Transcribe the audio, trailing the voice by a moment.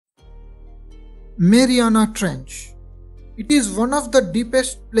Mariana Trench. It is one of the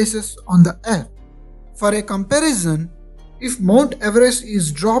deepest places on the earth. For a comparison, if Mount Everest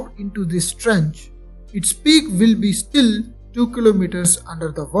is dropped into this trench, its peak will be still 2 kilometers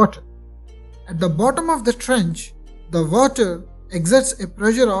under the water. At the bottom of the trench, the water exerts a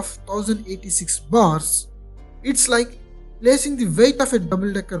pressure of 1086 bars. It's like placing the weight of a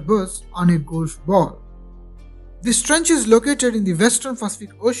double-decker bus on a golf ball. This trench is located in the Western Pacific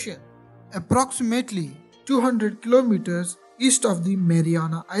Ocean, approximately 200 kilometers east of the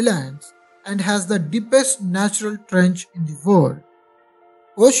Mariana Islands, and has the deepest natural trench in the world.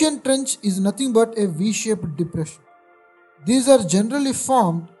 Ocean trench is nothing but a V-shaped depression. These are generally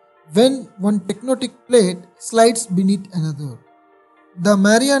formed when one tectonic plate slides beneath another. The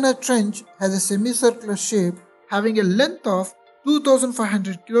Mariana Trench has a semicircular shape having a length of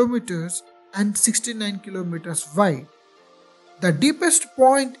 2500 kilometers and 69 kilometers wide. The deepest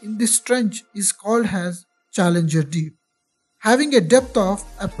point in this trench is called as Challenger Deep, having a depth of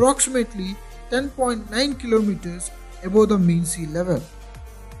approximately 10.9 kilometers above the mean sea level.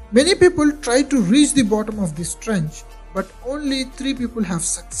 Many people try to reach the bottom of this trench, but only 3 people have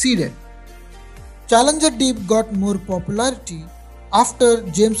succeeded. Challenger Deep got more popularity after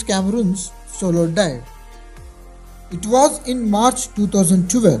James Cameron's solo dive. It was in March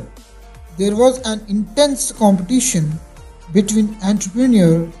 2012. There was an intense competition between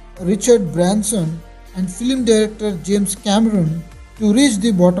entrepreneur Richard Branson and film director James Cameron to reach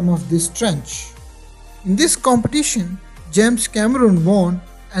the bottom of this trench. In this competition, James Cameron won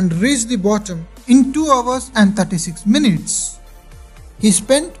and reached the bottom in 2 hours and 36 minutes. He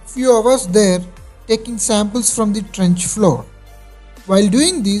spent few hours there taking samples from the trench floor. While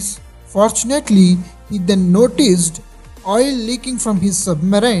doing this, fortunately, he then noticed oil leaking from his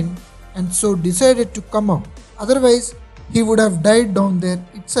submarine and so decided to come up. Otherwise, he would have died down there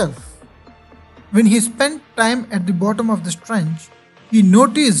itself. When he spent time at the bottom of the trench, he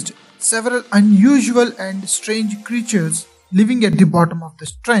noticed several unusual and strange creatures living at the bottom of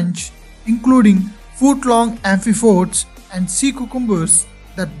the trench, including foot-long amphipods and sea cucumbers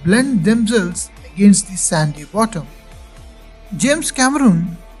that blend themselves against the sandy bottom. James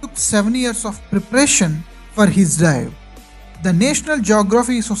Cameron took 7 years of preparation for his dive. The National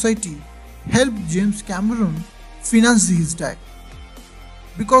Geographic Society helped James Cameron finance his dive.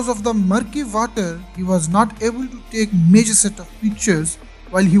 Because of the murky water, he was not able to take major set of pictures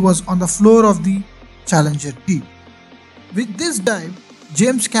while he was on the floor of the Challenger Deep. With this dive,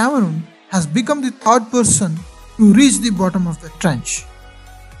 James Cameron has become the 3rd person to reach the bottom of the trench.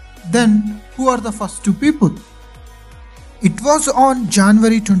 Then, who are the first 2 people? It was on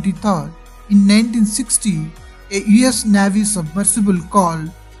January 23rd in 1960, a US Navy submersible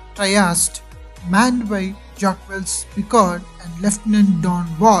called Trieste, manned by Jacques Piccard and Lieutenant Don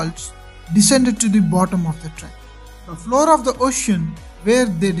Walsh, descended to the bottom of the trench. The floor of the ocean where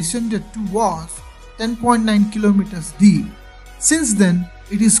they descended to was 10.9 kilometers deep. Since then,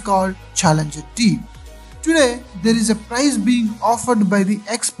 it is called Challenger Deep. Today, there is a prize being offered by the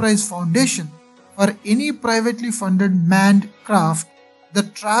X Prize Foundation for any privately funded manned craft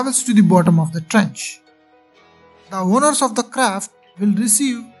that travels to the bottom of the trench. The owners of the craft will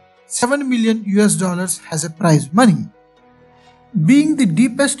receive $7 million as a prize money. Being the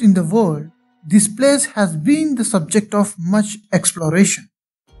deepest in the world, this place has been the subject of much exploration.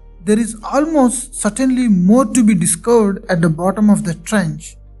 There is almost certainly more to be discovered at the bottom of the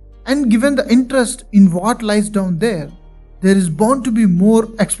trench, and given the interest in what lies down there is bound to be more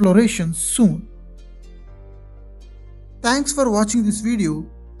exploration soon. Thanks for watching this video.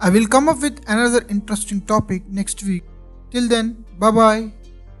 I will come up with another interesting topic next week. Till then, bye bye.